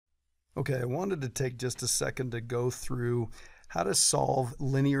Okay, I wanted to take just a second to go through how to solve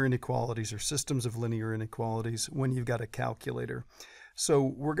linear inequalities or systems of linear inequalities when you've got a calculator. So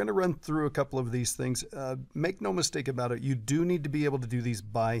we're going to run through a couple of these things. Make no mistake about it, you do need to be able to do these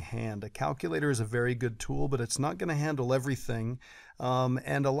by hand. A calculator is a very good tool, but it's not going to handle everything.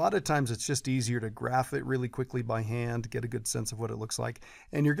 And a lot of times it's just easier to graph it really quickly by hand, get a good sense of what it looks like.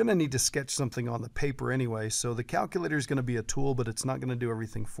 And you're going to need to sketch something on the paper anyway. So the calculator is going to be a tool, but it's not going to do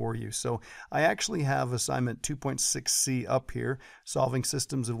everything for you. So I actually have assignment 2.6c up here, solving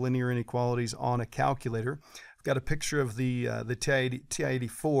systems of linear inequalities on a calculator. I've got a picture of the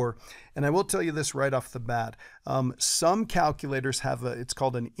TI-84, and I will tell you this right off the bat. Some calculators have it's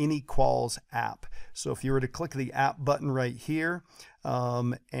called an Inequals app. So if you were to click the app button right here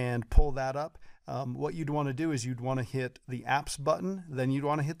and pull that up, what you'd want to do is you'd want to hit the apps button, then you'd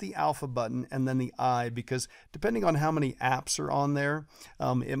want to hit the alpha button, and then the I, because depending on how many apps are on there,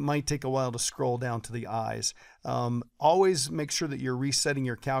 it might take a while to scroll down to the I's. Always make sure that you're resetting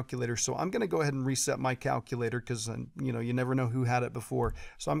your calculator. So I'm going to go ahead and reset my calculator because you never know who had it before.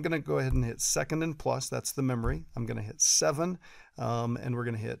 So I'm going to go ahead and hit second and plus. That's the memory. I'm going to hit 7, and we're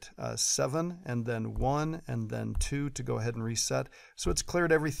going to hit 7 and then 1 and then 2 to go ahead and reset. So it's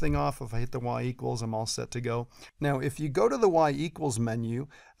cleared everything off. If I hit the y equals, I'm all set to go. Now if you go to the y equals menu,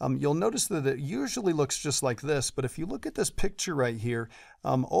 you'll notice that it usually looks just like this, but if you look at this picture right here,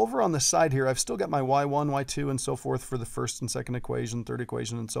 over on the side here, I've still got my y1, y2, and so forth for the first and second equation, third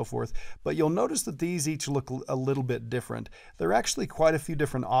equation, and so forth. But you'll notice that these each look a little bit different. There are actually quite a few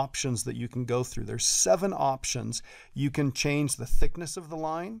different options that you can go through. There's 7 options. You can change the thickness of the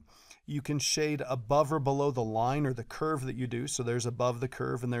line. You can shade above or below the line or the curve that you do. So there's above the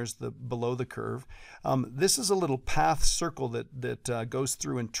curve and there's the below the curve. This is a little path circle that goes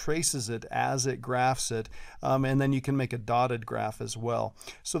through and traces it as it graphs it. And then you can make a dotted graph as well.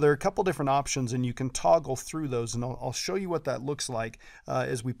 So there are a couple different options and you can toggle through those, and I'll show you what that looks like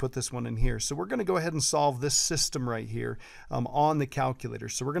as we put this one in here. So we're going to go ahead and solve this system right here on the calculator.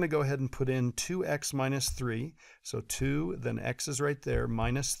 So we're going to go ahead and put in 2x minus 3. So 2, then x is right there,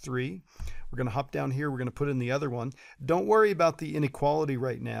 minus 3. We're going to hop down here. We're going to put in the other one. Don't worry about the inequality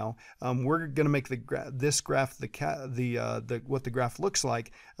right now. We're going to make this graph what the graph looks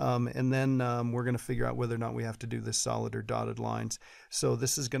like, and then we're going to figure out whether or not we have to do this solid or dotted lines. So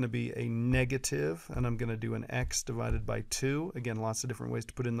this is going to be a negative, and I'm going to do an x divided by 2. Again, lots of different ways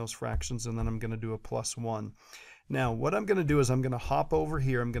to put in those fractions, and then I'm going to do a plus 1. Now, what I'm going to do is I'm going to hop over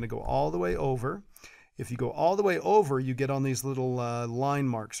here. I'm going to go all the way over. If you go all the way over, you get on these little line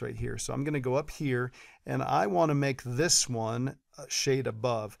marks right here. So I'm going to go up here, and I want to make this one shade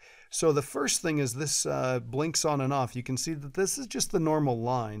above. So the first thing is this blinks on and off. You can see that this is just the normal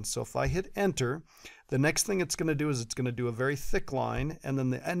line. So if I hit enter, the next thing it's going to do is it's going to do a very thick line, and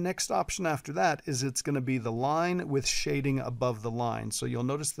then the next option after that is it's going to be the line with shading above the line. So you'll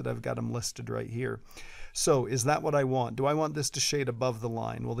notice that I've got them listed right here. So is that what I want? Do I want this to shade above the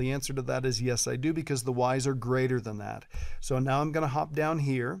line? Well, the answer to that is yes, I do, because the y's are greater than that. So now I'm going to hop down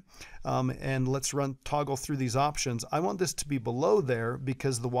here and let's toggle through these options. I want this to be below there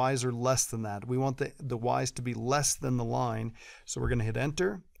because the y's are less than that. We want the y's to be less than the line. So we're going to hit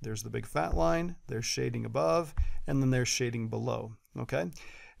enter. There's the big fat line. There's shading above, and then there's shading below. Okay.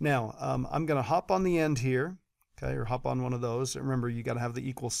 Now I'm going to hop on the end here. Okay, or hop on one of those. Remember, you got to have the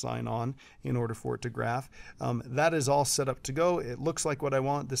equal sign on in order for it to graph. That is all set up to go. It looks like what I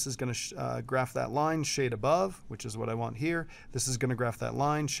want. This is going to graph that line, shade above, which is what I want here. This is going to graph that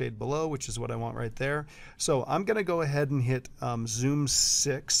line, shade below, which is what I want right there. So I'm going to go ahead and hit zoom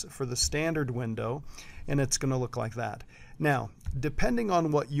 6 for the standard window, and it's going to look like that. Now, depending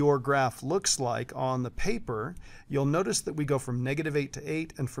on what your graph looks like on the paper, you'll notice that we go from -8 to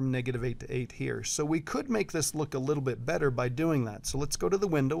 8 and from -8 to 8 here. So we could make this look a little bit better by doing that. So let's go to the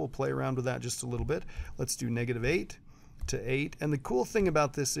window. We'll play around with that just a little bit. Let's do -8 to 8. And the cool thing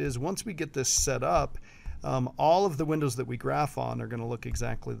about this is once we get this set up, all of the windows that we graph on are going to look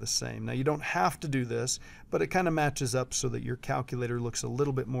exactly the same. Now you don't have to do this, but it kind of matches up so that your calculator looks a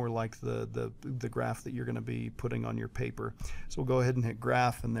little bit more like the graph that you're going to be putting on your paper. So we'll go ahead and hit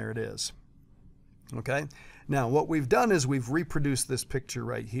graph, and there it is. Okay, now what we've done is we've reproduced this picture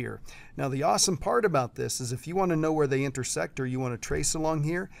right here. Now the awesome part about this is if you want to know where they intersect or you want to trace along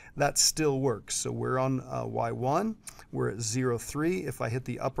here, that still works. So we're on Y1, we're at 0, 3. If I hit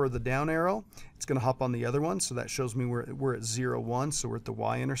the up or the down arrow, it's going to hop on the other one, so that shows me we're at 0, 1, so we're at the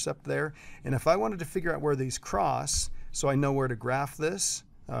y-intercept there. And if I wanted to figure out where these cross, so I know where to graph this,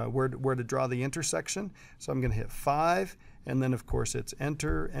 where to draw the intersection, so I'm going to hit 5, and then of course it's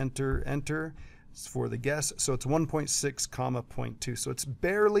enter, enter, enter. for the guess. So it's 1.6 comma 0.2. So it's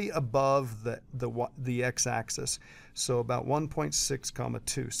barely above the x-axis. So about 1.6 comma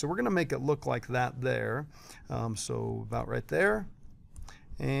 2. So we're going to make it look like that there. So about right there.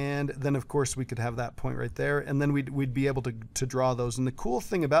 And then of course we could have that point right there, and then we'd be able to draw those. And the cool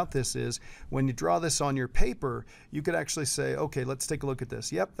thing about this is when you draw this on your paper, you could actually say, okay, let's take a look at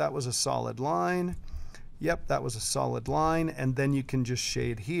this. Yep, that was a solid line. Yep, that was a solid line, and then you can just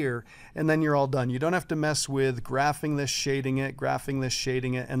shade here, and then you're all done. You don't have to mess with graphing this, shading it, graphing this,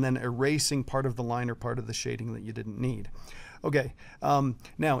 shading it, and then erasing part of the line or part of the shading that you didn't need. Okay,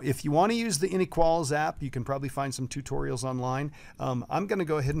 now if you want to use the Inequalities app, you can probably find some tutorials online. I'm going to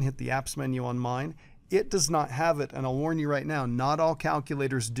go ahead and hit the apps menu on mine. It does not have it, and I'll warn you right now, not all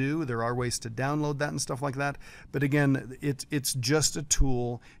calculators do. There are ways to download that and stuff like that. But again, it's just a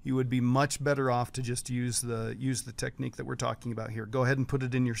tool. You would be much better off to just use the technique that we're talking about here. Go ahead and put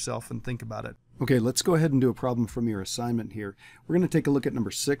it in yourself and think about it. Okay, let's go ahead and do a problem from your assignment here. We're going to take a look at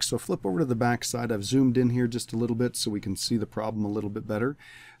number 6. So flip over to the back side. I've zoomed in here just a little bit so we can see the problem a little bit better.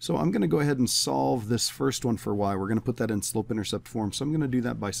 So I'm going to go ahead and solve this first one for y. We're going to put that in slope-intercept form. So I'm going to do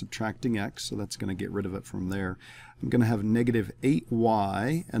that by subtracting x. So that's going to get rid of it from there. I'm going to have negative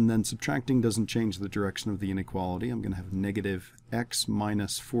 8y, and then subtracting doesn't change the direction of the inequality. I'm going to have negative x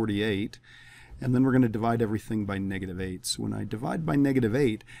minus 48. And then we're going to divide everything by negative 8. So when I divide by negative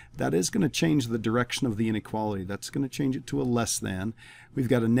 8, that is going to change the direction of the inequality. That's going to change it to a less than. We've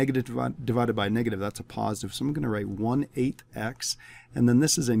got a negative divided by a negative. That's a positive. So I'm going to write 1/8 x. And then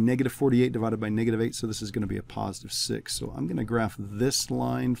this is a negative 48 divided by negative 8. So this is going to be a positive 6. So I'm going to graph this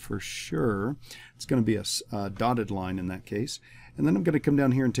line for sure. It's going to be a dotted line in that case. And then I'm going to come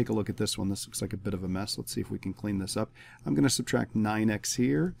down here and take a look at this one. This looks like a bit of a mess. Let's see if we can clean this up. I'm going to subtract 9x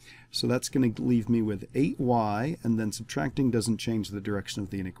here. So that's going to leave me with 8y, and then subtracting doesn't change the direction of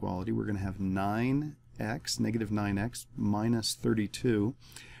the inequality. We're going to have 9x, negative 9x, minus 32.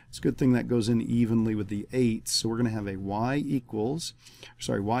 It's a good thing that goes in evenly with the 8. So we're going to have a y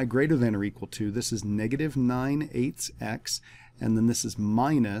greater than or equal to, this is negative 9/8x, and then this is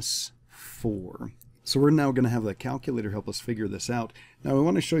minus 4. So we're now going to have the calculator help us figure this out. Now I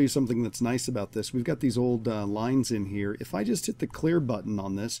want to show you something that's nice about this. We've got these old lines in here. If I just hit the clear button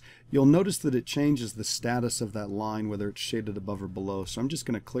on this, you'll notice that it changes the status of that line, whether it's shaded above or below. So I'm just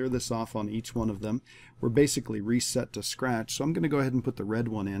going to clear this off on each one of them. We're basically reset to scratch. So I'm going to go ahead and put the red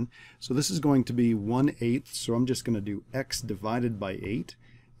one in. So this is going to be 1/8. So I'm just going to do x divided by 8.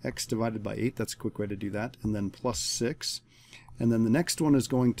 X divided by 8, that's a quick way to do that. And then plus 6. And then the next one is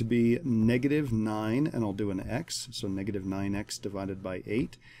going to be negative 9, and I'll do an x, so negative 9x divided by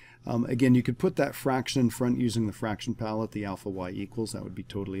 8. Again, you could put that fraction in front using the fraction palette, the alpha y equals, that would be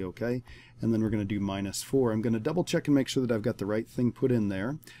totally okay. And then we're going to do minus 4. I'm going to double check and make sure that I've got the right thing put in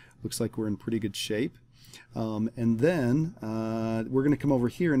there. Looks like we're in pretty good shape. And then we're going to come over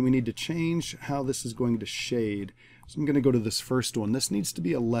here and we need to change how this is going to shade. So I'm going to go to this first one. This needs to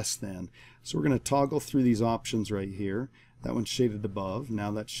be a less than. So we're going to toggle through these options right here. That one's shaded above. Now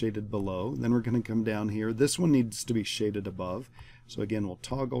that's shaded below. Then we're going to come down here. This one needs to be shaded above. So again, we'll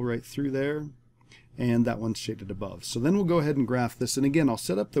toggle right through there. And that one's shaded above. So then we'll go ahead and graph this. And again, I'll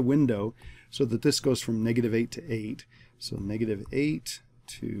set up the window so that this goes from negative 8 to 8. So negative 8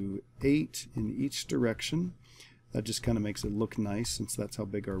 to 8 in each direction. That just kind of makes it look nice since that's how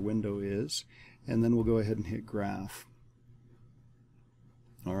big our window is. And then we'll go ahead and hit graph.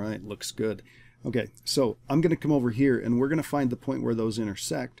 All right, looks good. Okay, so I'm going to come over here and we're going to find the point where those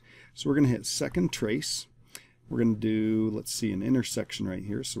intersect. So we're going to hit second trace. We're going to do, let's see, an intersection right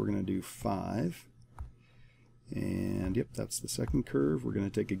here. So we're going to do 5. And yep, that's the second curve. We're going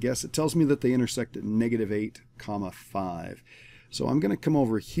to take a guess. It tells me that they intersect at negative 8, 5. So I'm going to come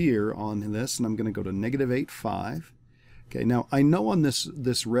over here on this and I'm going to go to negative 8, 5. Okay, now I know on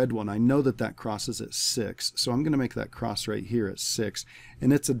this red one, I know that that crosses at 6, so I'm going to make that cross right here at 6,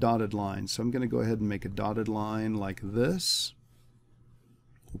 and it's a dotted line. So I'm going to go ahead and make a dotted line like this.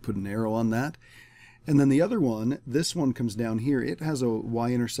 We'll put an arrow on that. And then the other one, this one comes down here. It has a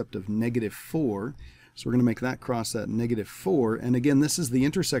y-intercept of negative 4, so we're going to make that cross at negative 4. And again, this is the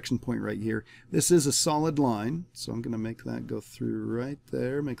intersection point right here. This is a solid line, so I'm going to make that go through right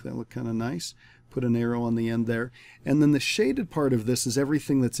there, make that look kind of nice. Put an arrow on the end there. And then the shaded part of this is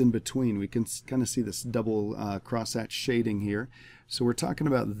everything that's in between. We can kind of see this double crosshatch shading here. So we're talking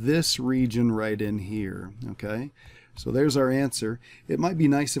about this region right in here, okay? So there's our answer. It might be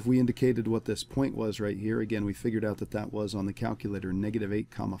nice if we indicated what this point was right here. Again, we figured out that that was on the calculator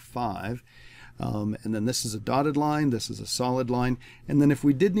 -8,5. And then this is a dotted line, this is a solid line. And then if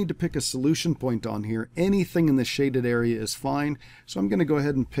we did need to pick a solution point on here, anything in the shaded area is fine. So I'm going to go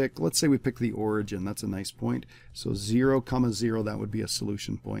ahead and pick, let's say we pick the origin. That's a nice point. So 0, 0, that would be a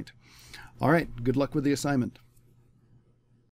solution point. All right, good luck with the assignment.